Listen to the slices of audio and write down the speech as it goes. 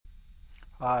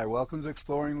Hi, welcome to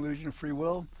Exploring Illusion of Free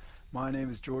Will. My name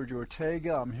is George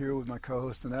Ortega. I'm here with my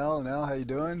co-host Anel. Anel, how you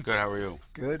doing? Good, how are you?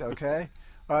 Good, okay.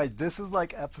 All right, this is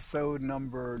like episode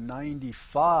number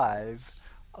 95,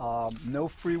 No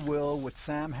Free Will with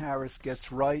Sam Harris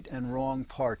Gets Right and Wrong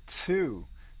Part 2.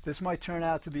 This might turn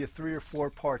out to be a 3 or 4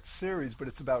 part series, but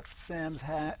it's about Sam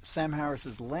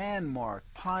Harris's landmark,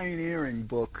 pioneering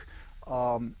book,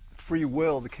 Free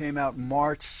Will, that came out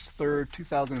March 3rd,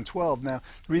 2012. Now,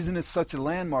 the reason it's such a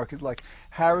landmark is like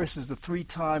Harris is the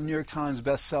 3-time New York Times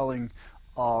best-selling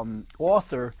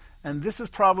author, and this is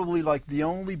probably like the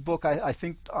only book I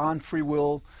think on free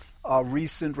will,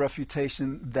 recent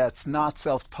refutation, that's not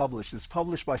self-published. It's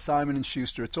published by Simon &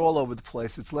 Schuster. It's all over the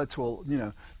place. It's led to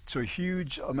a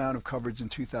huge amount of coverage in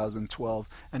 2012,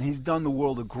 and he's done the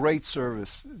world a great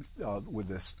service with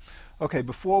this. Okay,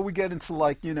 before we get into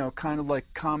kind of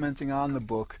like commenting on the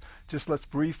book, just let's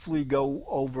briefly go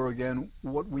over again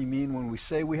what we mean when we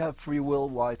say we have free will,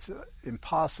 why it's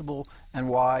impossible, and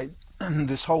why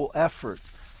this whole effort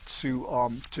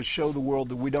to show the world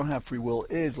that we don't have free will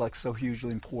is like so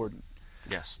hugely important.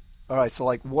 Yes. All right, so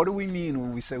like what do we mean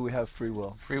when we say we have free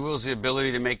will? Free will is the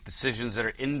ability to make decisions that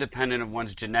are independent of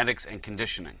one's genetics and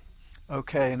conditioning.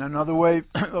 Okay, and another way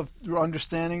of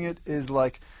understanding it is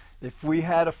like if we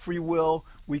had a free will,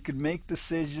 we could make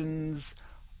decisions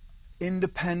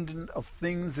independent of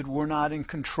things that we're not in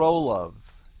control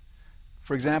of.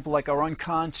 For example, like our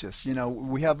unconscious.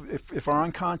 We have if our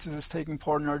unconscious is taking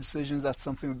part in our decisions, that's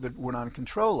something that we're not in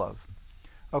control of.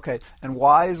 Okay, and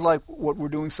why is like what we're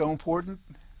doing so important?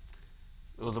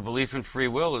 Well, the belief in free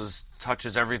will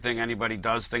touches everything anybody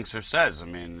does, thinks, or says. I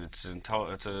mean, it's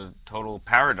a total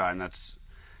paradigm that's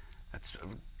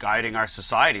guiding our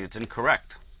society. It's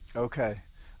incorrect. Okay.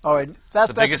 All right. It's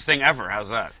the biggest thing ever. How's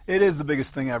that? It is the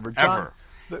biggest thing ever. John, ever.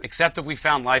 Except that we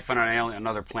found life on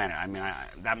another planet. I mean,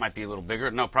 that might be a little bigger.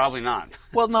 No, probably not.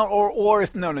 Well, no, or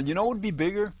if no. You know what would be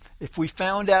bigger? If we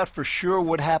found out for sure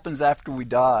what happens after we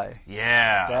die.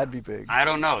 Yeah. That'd be big. I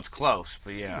don't know. It's close,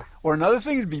 but yeah. Or another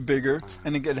thing would be bigger,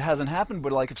 and it hasn't happened,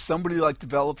 but like if somebody like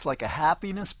develops like a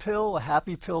happiness pill, a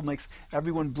happy pill makes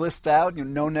everyone blissed out,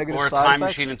 no negative side effects. Or a time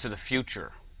machine into the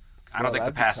future. I don't think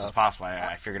the past is possible.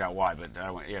 I figured out why, but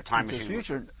time machine. Into the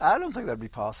future, I don't think that'd be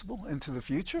possible. Into the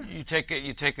future, you take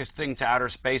a thing to outer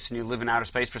space, and you live in outer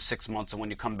space for 6 months, and when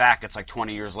you come back, it's like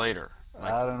 20 years later.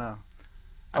 I don't know.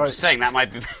 I'm just saying that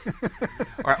might be.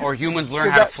 or humans learn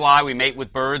how to fly. We mate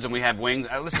with birds, and we have wings.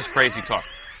 This is crazy talk.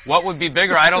 What would be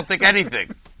bigger? I don't think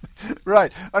anything.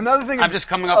 Right. Another thing is I'm just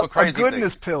coming up with crazy a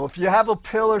goodness things. pill. If you have a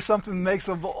pill or something that makes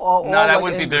all no, that like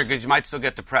wouldn't be bigger because you might still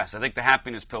get depressed. I think the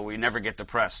happiness pill where you never get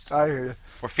depressed. I hear you.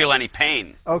 Or feel any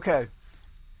pain. Okay.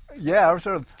 Yeah.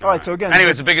 All right. So again,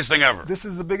 anyway, it's the biggest thing ever. This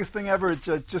is the biggest thing ever. It's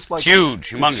just like huge,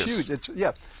 humongous. It's huge. It's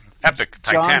epic.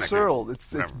 John Titanic. Searle.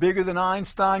 It's bigger than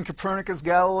Einstein, Copernicus,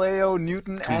 Galileo,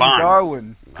 Newton, combined. And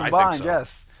Darwin combined. I think so.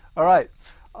 Yes. All right.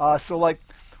 So like.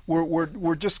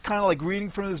 We're just kind of like reading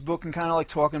from this book and kind of like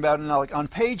talking about it now. Like on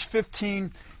page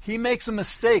 15, he makes a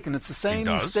mistake, and it's the same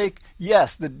mistake.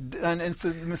 Yes, and it's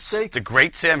a mistake. The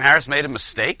great Sam Harris made a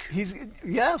mistake. That's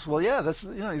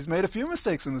he's made a few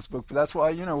mistakes in this book, but that's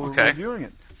why we're reviewing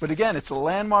it. But again, it's a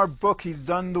landmark book. He's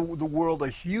done the world a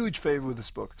huge favor with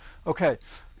this book. Okay,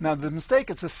 now the mistake.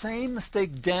 It's the same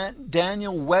mistake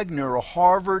Daniel Wegner, a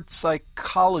Harvard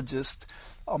psychologist,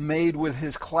 made with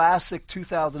his classic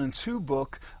 2002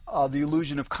 book, The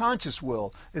Illusion of Conscious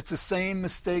Will. It's the same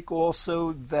mistake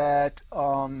also that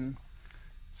some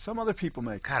other people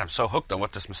make. God, I'm so hooked on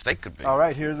what this mistake could be. All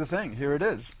right, here's the thing. Here it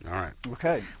is. All right.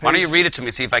 Okay. Why don't you read it to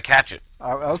me, see if I catch it?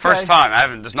 Okay. First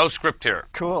time. There's no script here.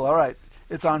 Cool. All right.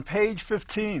 It's on page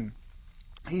 15.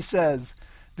 He says,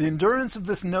 the endurance of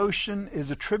this notion is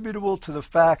attributable to the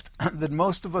fact that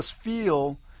most of us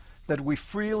feel that we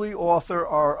freely author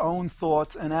our own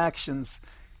thoughts and actions,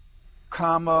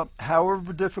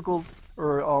 however difficult,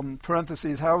 or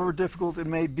parentheses, however difficult it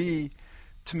may be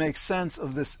to make sense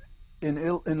of this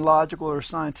in logical or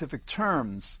scientific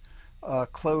terms,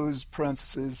 close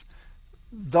parentheses.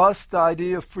 Thus, the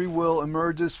idea of free will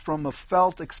emerges from a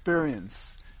felt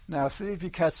experience. Now, see if you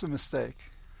catch the mistake.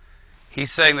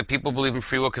 He's saying that people believe in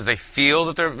free will because they feel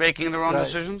that they're making their own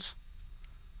decisions?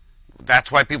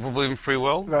 That's why people believe in free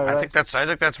will. Right. I think that's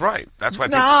right. That's why.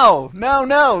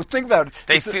 No. Think about it.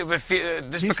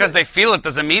 Because they feel it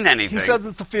doesn't mean anything. He says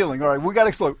it's a feeling. All right, we got to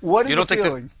explore. What is a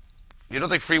feeling? You don't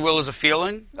think free will is a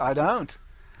feeling? I don't.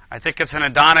 I think it's an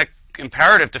hedonic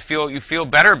imperative to feel. You feel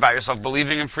better about yourself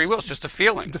believing in free will. It's just a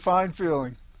feeling. Define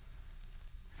feeling.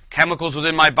 Chemicals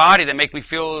within my body that make me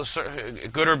feel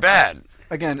good or bad.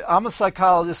 again, I'm a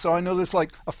psychologist, so I know this.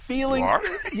 Like a feeling, You are?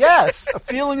 yes, a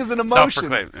feeling is an emotion.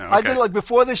 Self-proclaimed, yeah, I okay. did like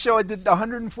before this show. I did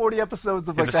 140 episodes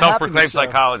of like He's the a self-proclaimed happiness show.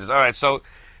 psychologist. All right, so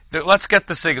let's get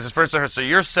this thing. Because first I heard. So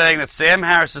you're saying that Sam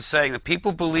Harris is saying that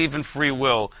people believe in free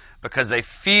will because they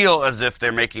feel as if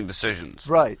they're making decisions.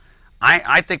 Right.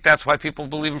 I think that's why people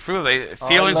believe in free will.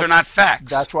 Feelings are not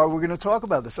facts. That's why we're going to talk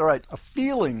about this. All right, a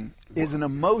feeling is an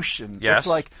emotion. Yes. It's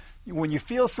like when you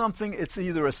feel something, it's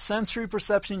either a sensory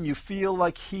perception, you feel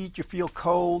like heat, you feel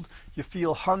cold, you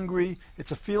feel hungry,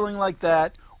 it's a feeling like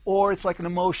that, or it's like an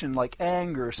emotion like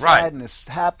anger, sadness,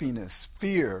 happiness,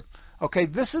 fear. Okay,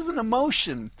 this is an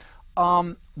emotion.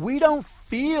 We don't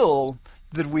feel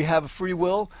that we have a free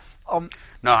will.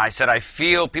 No, I said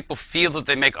people feel that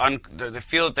they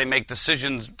make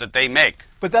decisions that they make.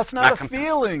 But that's not a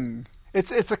feeling.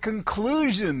 It's a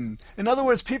conclusion. In other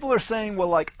words, people are saying, well,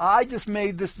 like, I just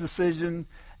made this decision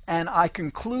and I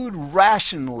conclude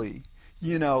rationally,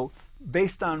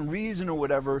 based on reason or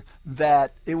whatever,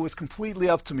 that it was completely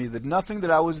up to me, that nothing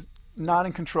that I was not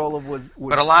in control of was...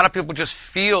 But a lot of people just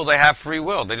feel they have free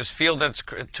will. They just feel that's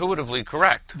intuitively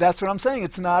correct. That's what I'm saying.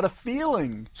 It's not a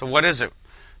feeling. So what is it?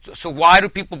 So why do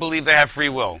people believe they have free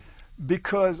will?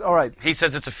 Because, all right. He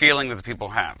says it's a feeling that the people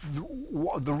have.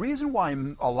 The reason why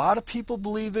a lot of people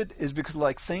believe it is because,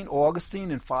 like St. Augustine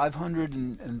in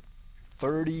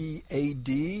 530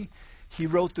 A.D., he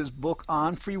wrote this book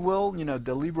on free will,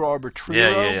 De Libre Arbitrio.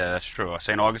 Yeah, that's true.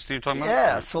 St. Augustine you're talking about?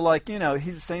 Yeah, so like,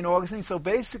 he's St. Augustine. So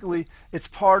basically, it's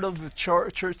part of the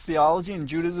church theology, and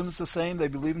Judaism is the same. They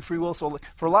believe in free will. So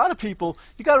for a lot of people,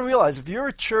 you got to realize, if you're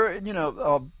a church,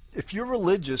 if you're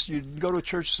religious, you go to a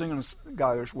church singing a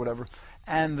guy or whatever,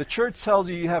 and the church tells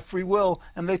you have free will,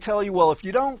 and they tell you, well, if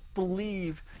you don't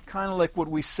believe kind of like what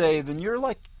we say, then you're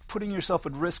like putting yourself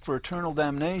at risk for eternal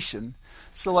damnation.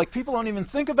 So like people don't even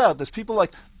think about this.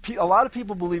 A lot of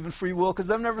people believe in free will because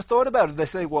they've never thought about it. They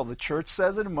say, well, the church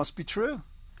says it must be true.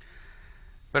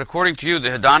 But according to you, the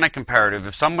hedonic imperative,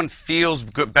 if someone feels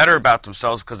better about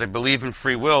themselves because they believe in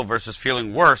free will versus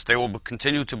feeling worse, they will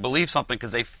continue to believe something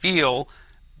because they feel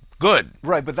good.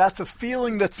 Right, but that's a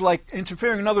feeling that's like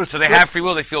interfering. In other words, so they have free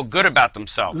will, they feel good about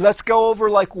themselves. Let's go over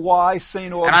like why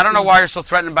St. Augustine... And I don't know why you're so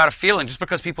threatened about a feeling. Just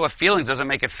because people have feelings doesn't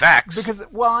make it facts. Because,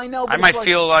 well, I know, but I might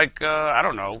feel like, I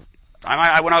don't know. When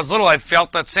I was little, I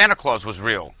felt that Santa Claus was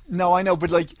real. No, I know, but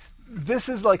like, this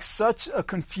is like such a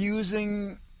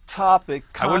confusing topic.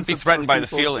 I wouldn't be threatened by the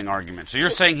feeling argument. So you're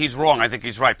saying he's wrong. I think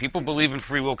he's right. People believe in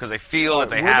free will because they feel that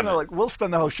they have it. We'll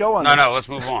spend the whole show on this. No, let's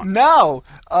move on. No.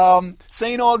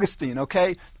 St. Augustine,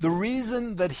 okay? The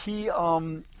reason that he...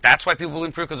 That's why people believe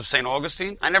in free will, because of St.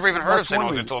 Augustine? I never even heard of St.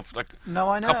 Augustine until a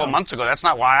couple months ago. That's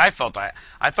not why I felt that.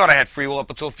 I thought I had free will up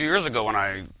until a few years ago when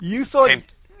I came to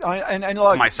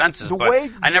my senses.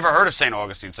 But I never heard of St.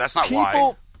 Augustine, so that's not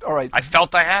why. All right. I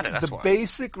felt I had it, that's why. The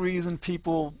basic reason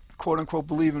people... quote-unquote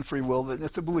believe in free will, that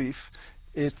it's a belief.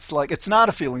 It's like, it's not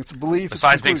a feeling, it's a belief.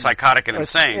 Besides being psychotic and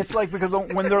insane. It's like, because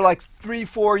when they're like 3,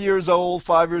 4 years old,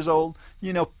 5 years old,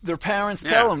 their parents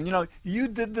tell them, you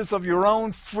did this of your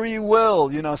own free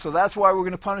will, so that's why we're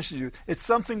going to punish you. It's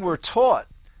something we're taught,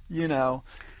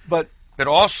 but... But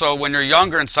also, when you're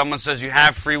younger and someone says you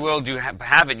have free will, do you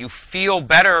have it, you feel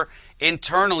better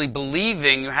internally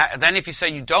believing. Then if you say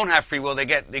you don't have free will, they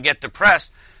get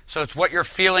depressed. So it's what you're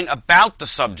feeling about the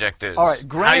subject is. All right,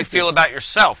 granted. How you feel about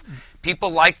yourself.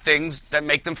 People like things that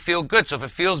make them feel good. So if it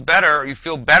feels better, or you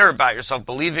feel better about yourself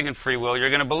believing in free will, you're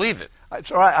going to believe it. It's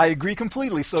all right. I agree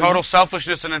completely. So total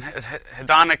selfishness and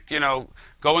hedonic,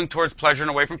 going towards pleasure and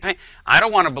away from pain. I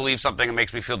don't want to believe something that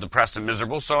makes me feel depressed and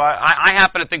miserable. So I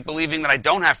happen to think believing that I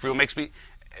don't have free will makes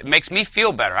me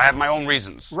feel better. I have my own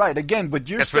reasons. Right. Again, but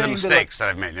you're saying the mistakes that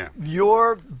I've made. Yeah.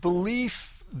 Your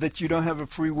belief that you don't have a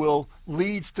free will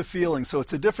leads to feeling. So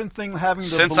it's a different thing having the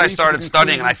Since I started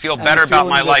studying, and I feel better about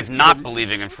my life not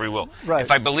believing in free will. Right.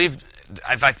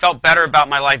 If I felt better about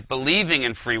my life believing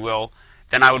in free will,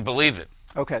 then I would believe it.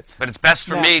 Okay. But it's best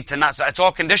for me to not... It's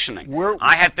all conditioning.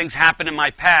 I had things happen in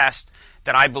my past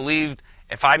that I believed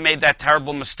if I made that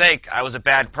terrible mistake, I was a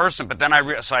bad person. But then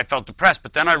so I felt depressed.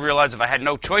 But then I realized if I had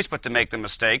no choice but to make the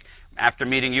mistake, after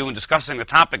meeting you and discussing the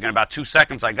topic, in about 2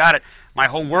 seconds I got it, my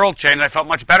whole world changed. I felt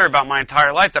much better about my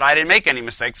entire life, that I didn't make any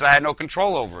mistakes. I had no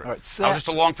control over it. Right, I was just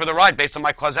along for the ride based on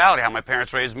my causality, how my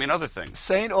parents raised me and other things.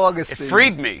 St. Augustine. It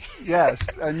freed me. Yes,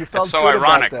 and you felt so good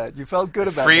ironic. about that. You felt good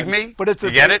about freed that. me? But it's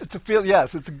you get it? It's a feel.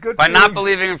 Yes, it's a good By feeling. not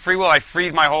believing in free will, I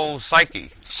freed my whole psyche.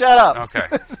 Shut up. Okay.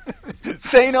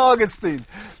 St. Augustine.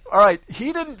 All right,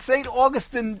 St.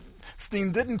 Augustine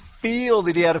Augustine didn't feel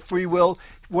that he had a free will.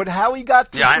 How he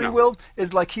got to free will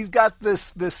is like he's got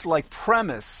this like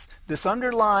premise, this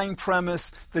underlying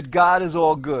premise that God is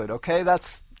all good. Okay,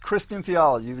 that's Christian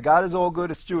theology. The God is all good.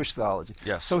 It's Jewish theology.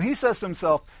 Yes. So he says to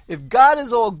himself, if God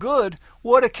is all good,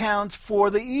 what accounts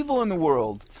for the evil in the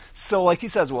world? So like he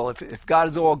says, well, if God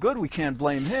is all good, we can't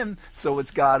blame him, so it's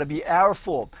got to be our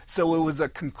fault. So it was a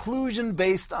conclusion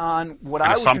based on what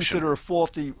I would consider a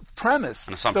faulty premise.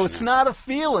 So it's not a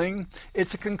feeling,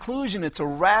 it's a conclusion. It's a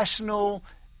rational,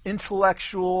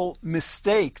 intellectual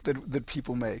mistake that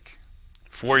people make.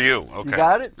 For you, okay. You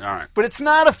got it? All right. But it's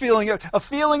not a feeling. A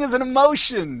feeling is an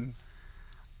emotion.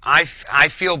 I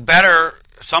feel better.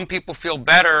 Some people feel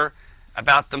better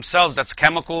about themselves. That's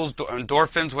chemicals,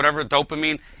 endorphins, whatever,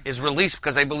 dopamine is released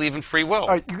because they believe in free will. All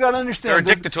right, you got to understand.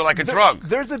 They're addicted to it like a drug.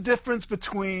 There's a difference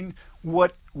between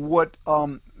what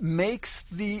makes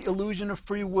the illusion of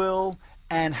free will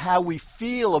and how we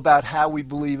feel about how we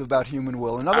believe about human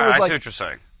will. In other words, I see what you're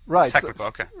saying. Right. It's technical,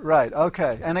 okay. Right,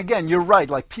 okay. And again, you're right.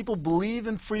 Like, people believe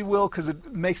in free will because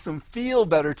it makes them feel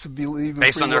better to believe in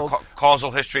based free will. Based on their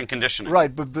causal history and conditioning.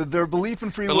 Right, but their belief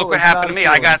in free will is But look what happened to me.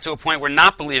 I got to a point where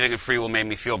not believing in free will made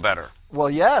me feel better. Well,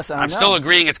 yes, I know. I'm still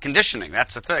agreeing it's conditioning.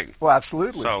 That's the thing. Well,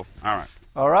 absolutely. So, all right.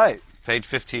 All right. Page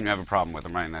 15, you have a problem with.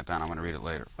 I'm writing that down. I'm going to read it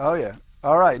later. Oh, yeah.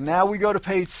 All right, now we go to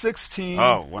page 16.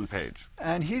 Oh, one page.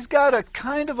 And he's got a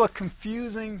kind of a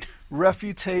confusing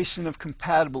refutation of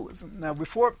compatibilism. Now,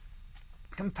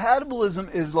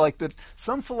 compatibilism is like that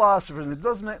some philosophers, and it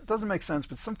doesn't make sense,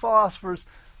 but some philosophers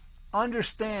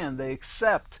understand, they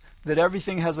accept that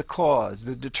everything has a cause.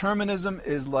 That determinism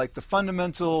is like the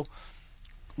fundamental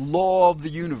law of the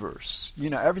universe.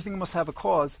 You know, everything must have a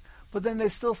cause. But then they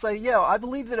still say, yeah, I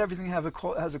believe that everything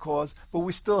has a cause, but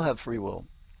we still have free will.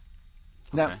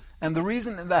 Now, okay. And the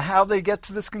reason, how they get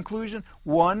to this conclusion,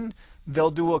 one,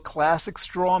 they'll do a classic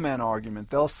straw man argument.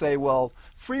 They'll say, well,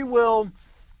 free will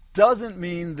doesn't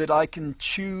mean that I can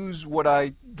choose what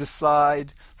I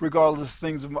decide, regardless of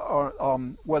things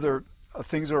whether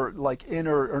things are like in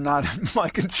or not in my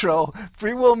control.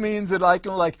 Free will means that I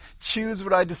can like choose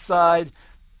what I decide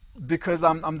because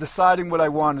I'm deciding what I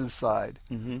want to decide.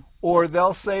 Mm-hmm. Or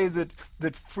they'll say that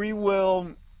free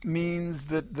will means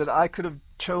that I could have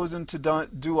chosen to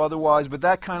do otherwise, but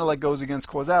that kind of like goes against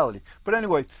causality. But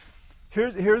anyway,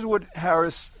 here's what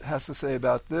Harris has to say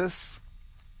about this.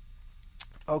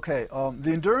 Okay,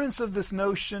 the endurance of this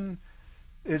notion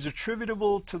is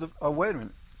attributable to the... Oh, wait a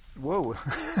minute. Whoa.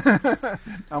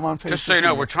 I'm on page Just so you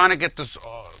know, we're trying to get this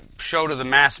show to the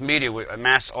mass media, a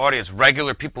mass audience,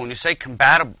 regular people. When you say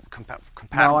compatible...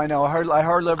 No, I know. I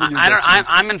hardly ever use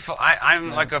I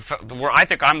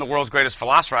think I'm the world's greatest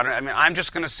philosopher. I'm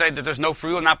just going to say that there's no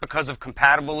free will, not because of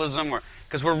compatibilism, or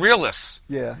because we're realists.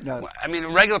 Yeah. No. I mean, a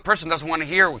regular person doesn't want to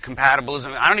hear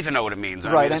compatibilism. I don't even know what it means.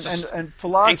 Right, and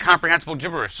philosophy... Incomprehensible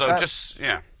gibberish. So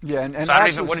Yeah, and so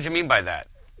actually, what did you mean by that?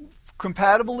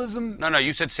 Compatibilism? No,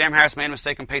 you said Sam Harris made a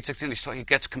mistake on page 16. He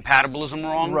gets compatibilism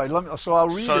wrong? Right, so I'll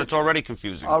read it. So it's already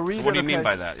confusing. I'll read it. So what do you mean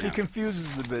by that? Yeah. He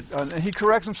confuses it a bit. And he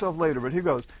corrects himself later, but here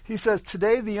goes. He says,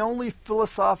 today the only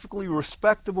philosophically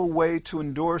respectable way to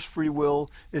endorse free will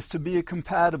is to be a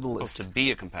compatibilist. Oh, to be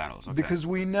a compatibilist, okay. Because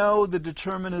we know that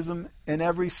determinism, in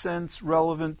every sense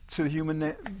relevant to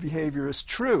human behavior, is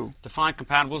true. Define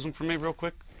compatibilism for me real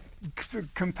quick.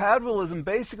 Compatibilism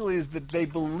basically is that they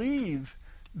believe...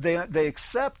 They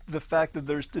accept the fact that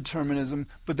there's determinism,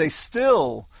 but they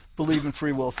still believe in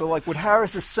free will. So like what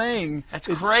Harris is saying... That's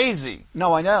crazy.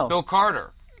 No, I know. Bill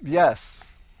Carter.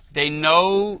 Yes. They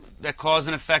know that cause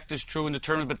and effect is true and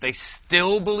determined, but they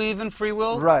still believe in free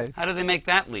will? Right. How do they make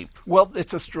that leap? Well,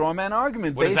 it's a straw man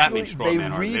argument. What does that mean, straw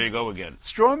man argument? There you go again.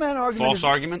 Straw man argument False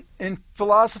argument? In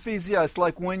philosophies, yes.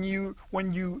 Like when you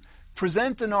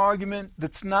present an argument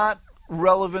that's not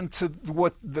relevant to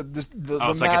what the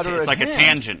matter it's like hand. A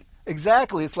tangent.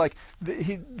 Exactly. It's like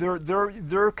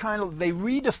they're kind of, they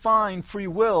redefine free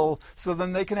will so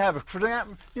then they can have it. For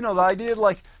example, the idea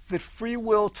like that free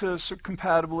will to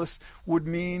compatibilists would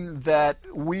mean that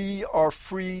we are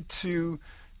free some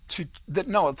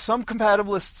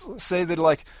compatibilists say that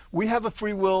like we have a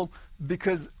free will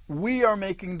because we are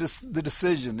making the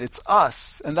decision. It's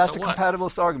us, and that's a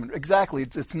compatibilist argument. Exactly.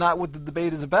 It's not what the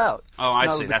debate is about. Oh, I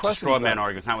see. That's a straw man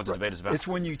argument. It's not what the debate is about. It's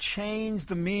when you change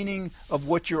the meaning of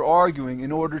what you're arguing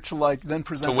in order to like then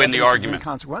present to win the argument.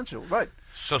 Inconsequential, right?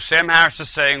 So Sam Harris is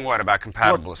saying what about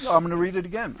compatibilists? Well, I'm going to read it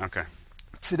again. Okay.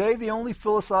 Today, the only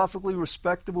philosophically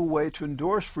respectable way to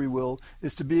endorse free will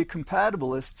is to be a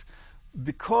compatibilist.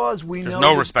 Because we There's know...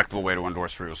 no respectable way to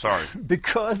endorse free will, sorry.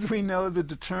 Because we know that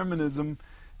determinism,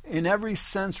 in every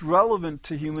sense relevant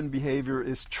to human behavior,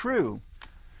 is true.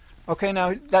 Okay,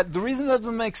 now that the reason that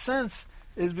doesn't make sense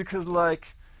is because,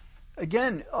 like,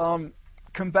 again,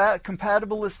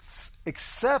 compatibilists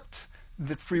accept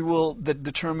that free will, that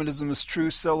determinism is true.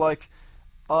 So, like,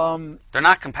 they're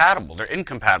not compatible. They're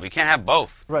incompatible. You can't have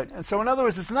both. right. And so, in other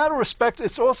words, it's not a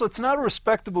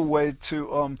respectable way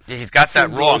to. Yeah, he's got to that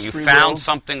wrong. endorse You free found will.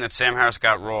 something that Sam Harris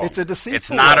got wrong. It's a deceitful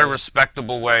It's not way. a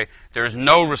respectable way. There is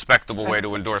no respectable way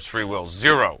to endorse free will.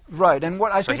 Zero. Right, and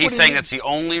what I So think he's what saying he, that's the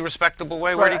only respectable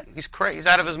way. Right. He's crazy. He's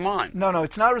out of his mind. no,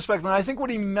 it's not respectable. And I think what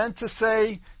he meant to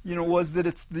say, was that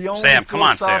it's the only Sam, come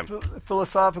on, Sam.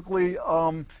 philosophically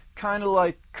kind of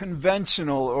like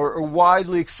conventional or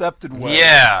widely accepted way.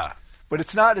 Yeah. But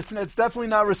it's not. It's definitely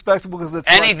not respectable because it's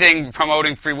like, Anything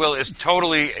promoting free will is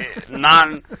totally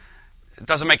It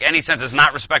doesn't make any sense. It's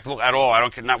not respectable at all. I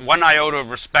don't care. Not one iota of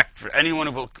respect for anyone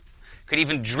who could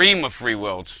even dream of free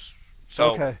will.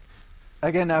 So, okay.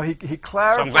 Again, now he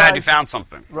clarifies. so I'm glad you found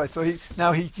something. Right. So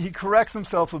he corrects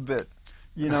himself a bit.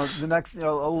 The next a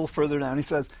little further down he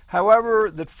says, however,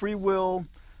 that free will.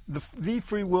 The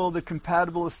free will that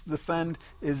compatibilists defend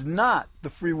is not the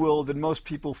free will that most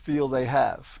people feel they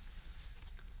have.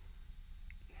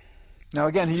 Now,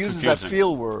 again, he uses that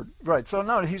feel word. Right. So,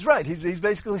 no, he's right. He's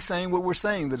basically saying what we're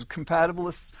saying, that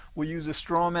compatibilists will use a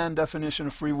straw man definition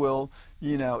of free will.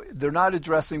 They're not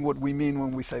addressing what we mean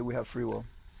when we say we have free will.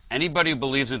 Anybody who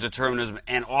believes in determinism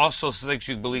and also thinks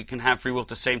you can have free will at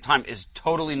the same time is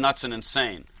totally nuts and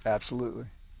insane. Absolutely.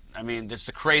 I mean, it's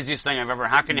the craziest thing I've ever.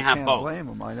 How can you have can't both? Blame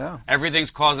them, I know.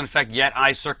 Everything's cause and effect, yet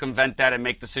I circumvent that and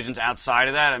make decisions outside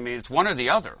of that. I mean, it's one or the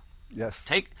other. Yes.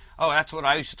 That's what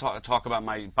I used to talk about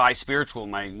my bi-spiritual,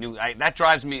 that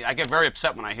drives me. I get very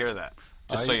upset when I hear that.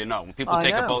 Just so you know, when people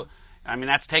take it both. I mean,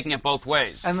 that's taking it both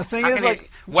ways. And the thing is,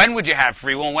 when would you have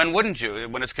free will and when wouldn't you?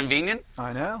 When it's convenient?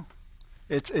 I know.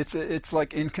 It's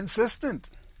like inconsistent.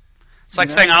 It's like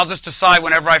saying I'll just decide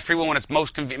whenever I free will when it's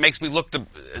most convenient. Makes me look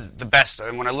the best,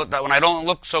 and when I don't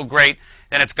look so great,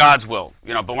 then it's God's will.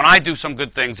 But when I do some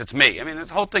good things, it's me. I mean, the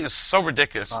whole thing is so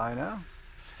ridiculous. I know.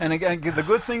 And again, the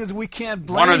good thing is we can't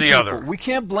blame one or the people. other. We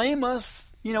can't blame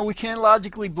us. We can't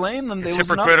logically blame them. It's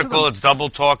hypocritical. It's double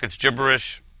talk. It's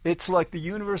gibberish. It's like the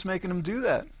universe making them do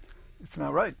that. It's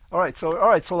not right. All right. So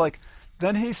like,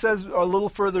 then he says a little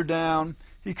further down,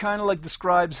 he kind of like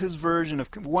describes his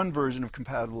one version of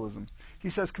compatibilism. He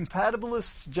says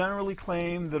compatibilists generally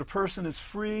claim that a person is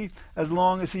free as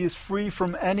long as he is free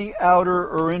from any outer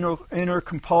or inner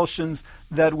compulsions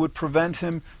that would prevent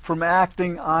him from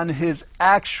acting on his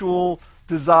actual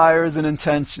desires and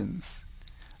intentions.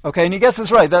 Okay, and he gets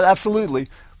this right. That absolutely.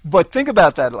 But think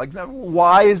about that. Like,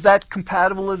 why is that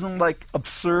compatibilism like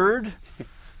absurd?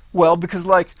 Well, because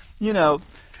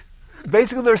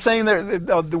basically they're saying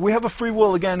that we have a free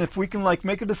will again if we can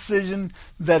make a decision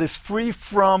that is free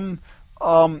from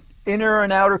inner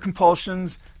and outer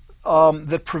compulsions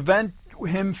that prevent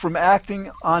him from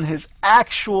acting on his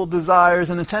actual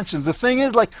desires and intentions. The thing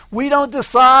is, we don't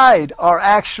decide our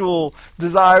actual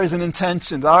desires and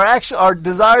intentions. Our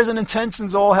desires and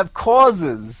intentions all have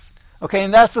causes. Okay,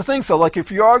 and that's the thing. So,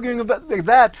 if you're arguing about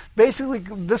that, basically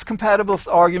this compatibilist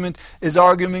argument is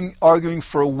arguing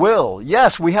for a will.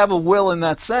 Yes, we have a will in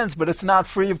that sense, but it's not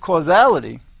free of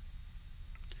causality.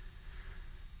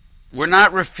 We're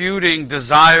not refuting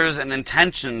desires and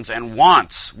intentions and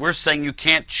wants. We're saying you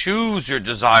can't choose your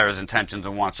desires, intentions,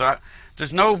 and wants. So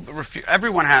there's no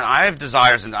everyone has. I have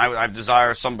desires, and I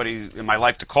desire somebody in my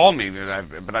life to call me.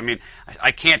 But I mean,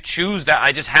 I can't choose that.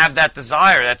 I just have that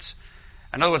desire.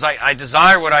 In other words, I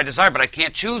desire what I desire, but I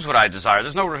can't choose what I desire.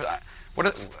 There's no.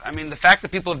 The fact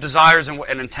that people have desires and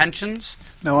intentions.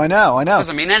 No, I know.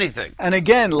 Doesn't mean anything. And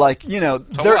again,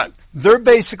 So they're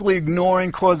basically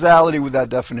ignoring causality with that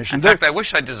definition. In fact, I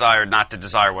wish I desired not to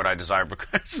desire what I desire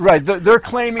because right. They're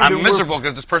claiming I'm miserable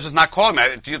because this person's not calling me.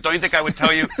 Don't you think I would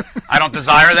tell you I don't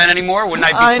desire that anymore? Wouldn't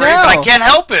I be free? Know. But I can't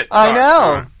help it. I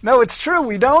know. No, it's true.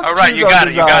 We don't. All right, choose you our got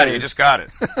desires. it. You just got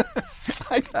it.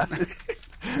 I got it.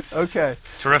 Okay.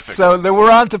 Terrific. So then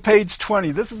we're on to page 20.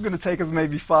 This is going to take us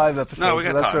maybe 5 episodes. No, we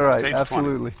got that's time. all right. Page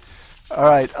Absolutely. 20. All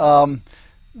right.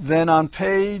 Then on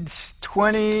page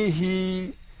 20,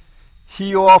 he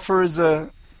offers a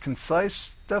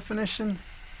concise definition.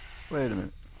 Wait a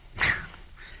minute.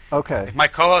 Okay. If my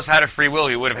co-host had a free will,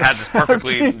 he would have had this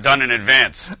perfectly done in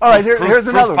advance. All right, here's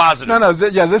another positive. No,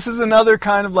 this is another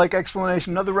kind of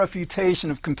explanation, another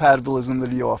refutation of compatibilism that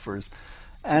he offers.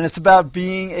 And it's about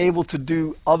being able to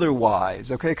do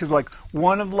otherwise, okay? Because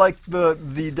one of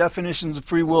the definitions of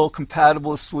free will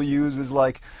compatibilists will use is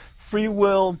free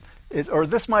will or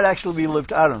this might actually be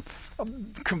lived, I don't know.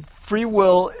 Free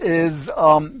will is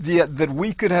that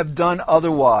we could have done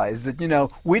otherwise,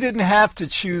 that, we didn't have to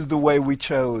choose the way we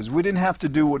chose. We didn't have to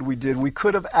do what we did. We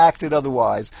could have acted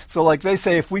otherwise. So like they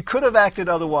say, if we could have acted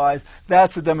otherwise,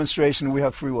 that's a demonstration we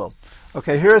have free will.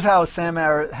 Okay, here's how Sam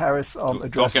Harris addresses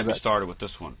that. Don't get me started with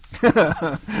this one.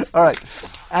 All right.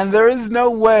 And there is no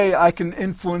way I can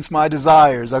influence my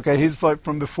desires. Okay, he's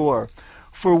from before.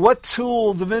 For what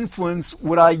tools of influence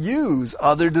would I use?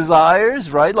 Other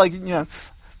desires, right? Like,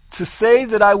 to say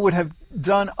that I would have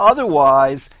done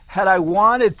otherwise had I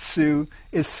wanted to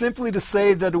is simply to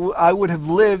say that I would have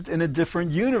lived in a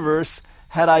different universe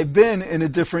had I been in a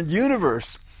different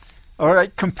universe. All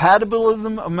right,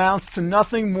 compatibilism amounts to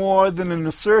nothing more than an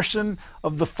assertion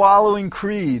of the following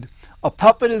creed. A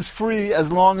puppet is free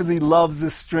as long as he loves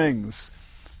his strings.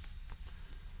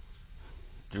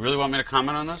 Do you really want me to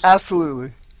comment on this?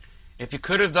 Absolutely. If you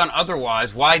could have done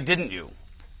otherwise, why didn't you?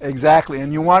 Exactly,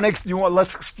 and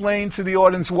let's explain to the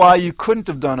audience why you couldn't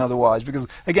have done otherwise. Because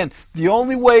again, the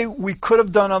only way we could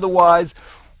have done otherwise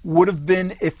would have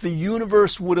been if the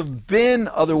universe would have been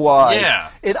otherwise. Yeah.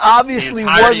 It obviously the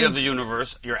entirety wasn't. of the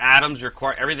universe, your atoms, your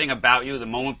core, everything about you, the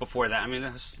moment before that. I mean,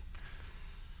 that's...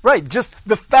 Right, just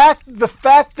the fact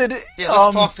that... Yeah,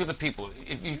 let's talk to the people.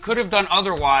 If you could have done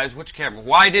otherwise, which camera?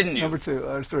 Why didn't you? Number 2,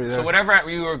 or 3 there. So whatever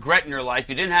you regret in your life,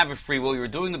 you didn't have a free will, you were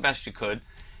doing the best you could.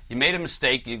 You made a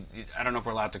mistake. I don't know if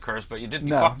we're allowed to curse, but you did.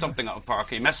 You fucked something up.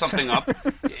 Okay, you messed something up.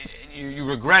 You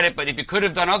regret it, but if you could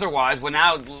have done otherwise, well,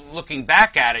 now looking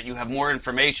back at it, you have more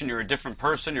information. You're a different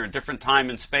person. You're a different time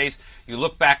and space. You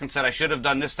look back and said, I should have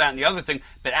done this, that, and the other thing.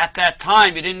 But at that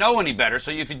time, you didn't know any better.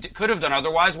 So if you could have done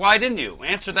otherwise, why didn't you?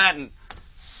 Answer that and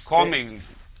call me.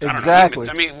 Exactly.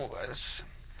 I mean,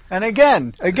 and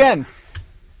again,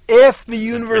 if the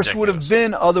universe would have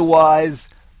been otherwise,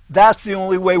 that's the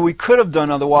only way we could have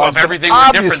done otherwise. Well, if everything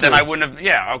was different, then I wouldn't have...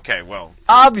 Yeah, okay, well...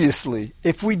 Obviously,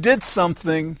 if we did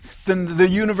something, then the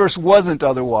universe wasn't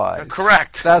otherwise.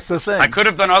 Correct. That's the thing. I could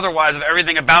have done otherwise if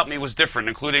everything about me was different,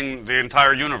 including the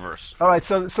entire universe. All right,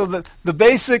 so the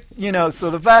basic, so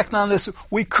the fact on this,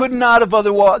 we could not have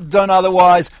done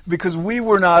otherwise because we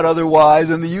were not otherwise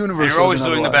and the universe You're always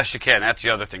wasn't doing otherwise. the best you can. That's the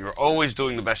other thing. You're always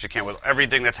doing the best you can with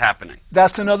everything that's happening.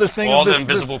 That's another thing. All the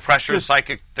invisible pressures,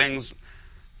 psychic things...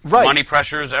 Right. Money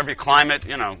pressures, every climate,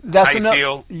 that's how you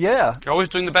feel. Yeah. You're always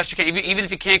doing the best you can. Even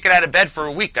if you can't get out of bed for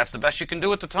a week, that's the best you can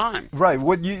do at the time. Right.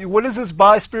 What is this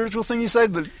bi-spiritual thing you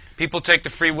said? People take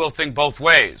the free will thing both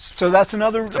ways. So that's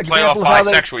another to play example off of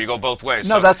how bisexual, you go both ways.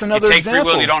 No, so that's another you take example.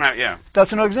 Free will, you don't have, yeah.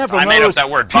 That's another example. I made up that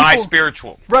word,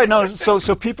 bi-spiritual. Right, no,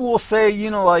 so people will say,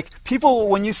 people,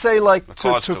 when you say, to a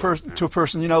person,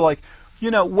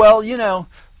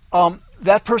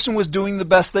 that person was doing the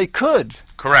best they could.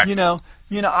 Correct.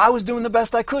 I was doing the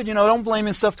best I could. Don't blame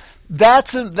and stuff.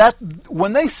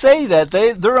 When they say that,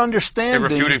 they're understanding. They're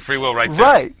refuting free will right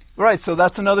there. Right. So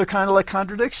that's another kind of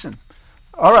contradiction.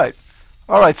 All right.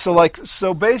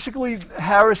 So basically,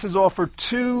 Harris has offered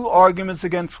 2 arguments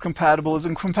against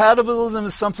compatibilism. Compatibilism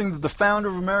is something that the founder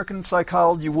of American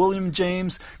psychology, William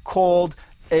James, called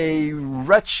a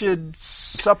wretched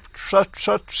subterfuge,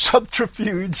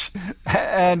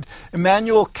 and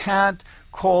Immanuel Kant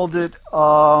called it.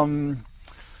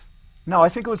 No, I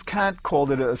think it was Kant called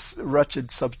it a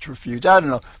wretched subterfuge. I don't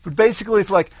know. But basically,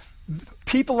 it's like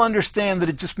people understand that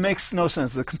it just makes no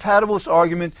sense. The compatibilist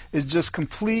argument is just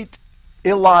complete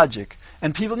illogic.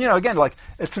 And people, again,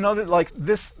 it's another,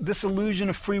 this illusion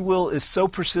of free will is so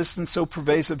persistent, so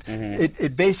pervasive,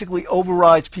 it basically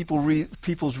overrides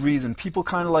people's reason. People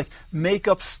kind of make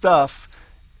up stuff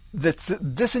that's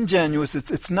disingenuous.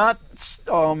 It's not...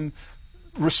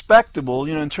 respectable,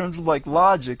 in terms of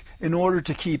logic, in order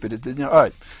to keep it. All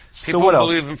right. So People what else?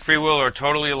 who believe in free will are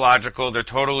totally illogical. They're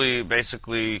totally,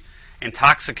 basically,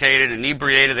 intoxicated,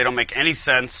 inebriated. They don't make any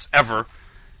sense ever,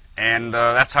 and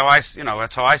that's how I see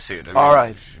it. All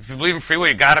right. If you believe in free will,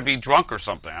 you got to be drunk or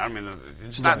something. I mean,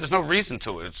 it's not. There's no reason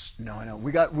to it. No, I know.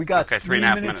 We got okay, 3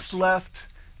 minutes left,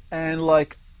 and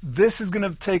this is going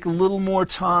to take a little more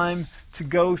time to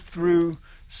go through.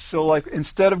 So,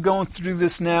 instead of going through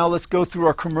this now, let's go through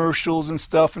our commercials and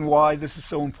stuff and why this is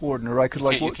so important, all right?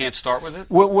 Because you can't start with it.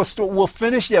 We'll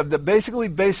finish. Yeah, basically,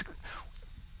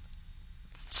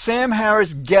 Sam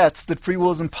Harris gets that free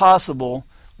will is impossible,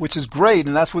 which is great,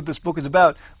 and that's what this book is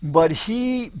about. But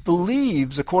he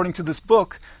believes, according to this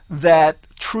book, that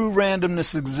true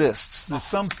randomness exists.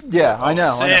 That I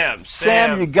know.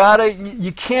 Sam,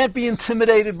 you can't be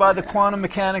intimidated by the quantum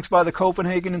mechanics, by the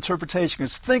Copenhagen interpretation.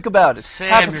 Just think about it.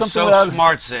 Sam, you're so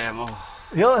smart, Sam. Oh.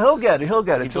 He'll get it. He'll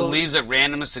get it. He believes that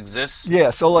randomness exists.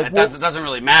 Yeah. So like, it doesn't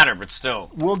really matter, but still.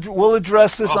 We'll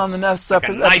address this on the next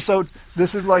episode.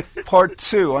 This is like part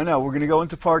 2. I know we're going to go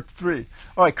into part 3.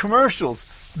 All right, commercials.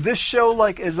 This show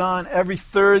is on every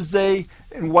Thursday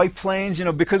in White Plains.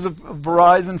 Because of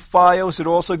Verizon Fios, it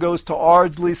also goes to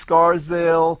Ardsley,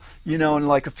 Scarsdale, and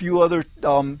like a few other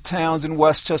towns in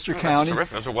Westchester County. That's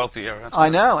terrific. Those are wealthy areas. I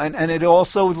know, and it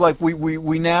also is like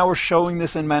we now are showing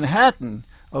this in Manhattan.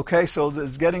 Okay, so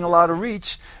it's getting a lot of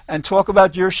reach. And talk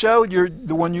about your show,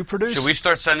 the one you produce. Should we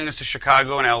start sending this to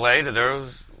Chicago and L.A. to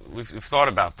those? We've thought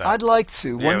about that. I'd like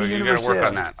to. Yeah, you got to work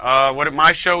on that.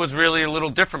 My show is really a little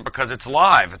different because it's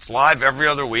live. It's live every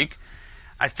other week.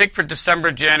 I think for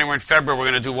December, January, and February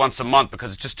we're going to do once a month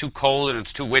because it's just too cold and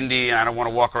it's too windy and I don't want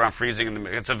to walk around freezing.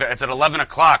 It's at 11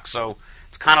 o'clock, so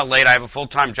it's kind of late. I have a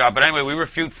full-time job. But anyway, we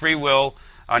refute free will,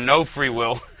 no free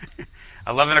will.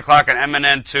 11 o'clock on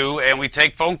MNN2, and we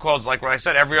take phone calls, like what I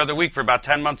said, every other week for about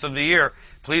 10 months of the year.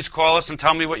 Please call us and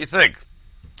tell me what you think.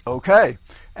 Okay.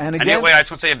 And again, anyway, I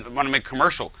just want to say, I want to make a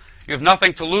commercial. You have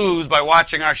nothing to lose by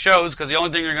watching our shows because the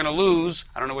only thing you're going to lose,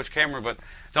 I don't know which camera, but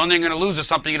the only thing you're going to lose is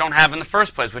something you don't have in the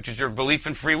first place, which is your belief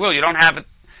in free will. You don't have it.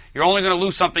 You're only going to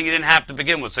lose something you didn't have to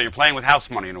begin with, so you're playing with house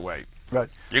money in a way. Right.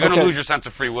 You're going to lose your sense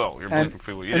of free will. Your belief in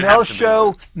free will. And our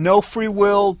show, No Free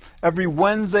Will, every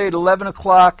Wednesday at 11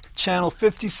 o'clock, channel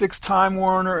 56 Time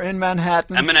Warner in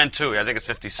Manhattan. MNN2, I think it's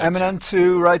 56.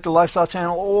 MNN2, right, the Lifestyle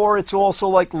Channel. Or it's also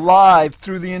live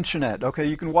through the Internet. Okay,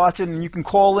 you can watch it and you can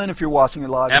call in if you're watching it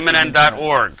live.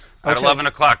 MNN.org. At 11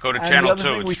 o'clock, go to Channel 2. It's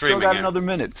streaming. We still got another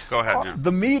minute. Go ahead, yeah.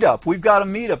 The meetup. We've got a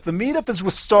meetup. The meetup is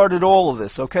what started all of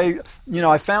this, okay?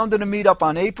 I founded a meetup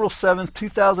on April 7th,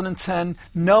 2010,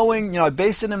 knowing, I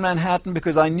based it in Manhattan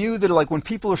because I knew that, when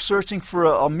people are searching for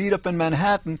a meetup in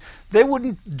Manhattan, they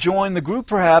wouldn't join the group,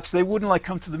 perhaps. They wouldn't,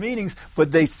 come to the meetings,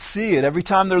 but they see it every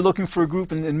time they're looking for a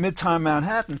group in Midtown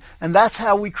Manhattan. And that's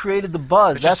how we created the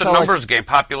buzz. It's just a numbers game,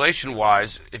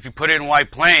 population-wise. If you put it in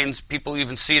White Plains, people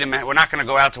even see it in Manhattan. We're not going to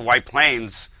go out to White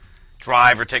Plains,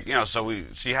 drive or take, so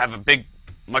you have a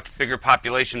much bigger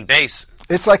population base.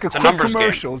 It's like a quick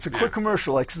commercial. Game. It's a quick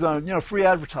commercial, free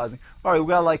advertising. All right, we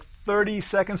got 30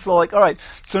 seconds. So all right.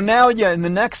 So now, in the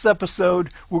next episode,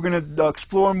 we're going to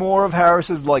explore more of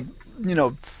Harris's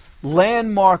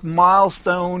landmark,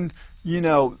 milestone,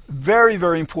 very,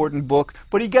 very important book,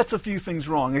 but he gets a few things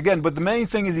wrong. Again, but the main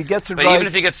thing is he gets it right. But even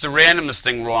if he gets the randomness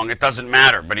thing wrong, it doesn't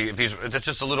matter. But it's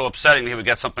just a little upsetting that he would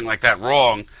get something like that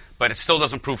wrong, but it still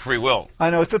doesn't prove free will.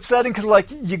 I know, it's upsetting because,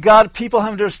 people have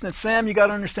to understand, Sam, you got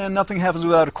to understand nothing happens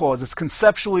without a cause. It's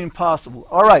conceptually impossible.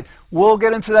 All right, we'll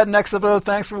get into that next episode.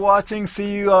 Thanks for watching.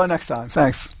 See you next time.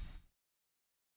 Thanks.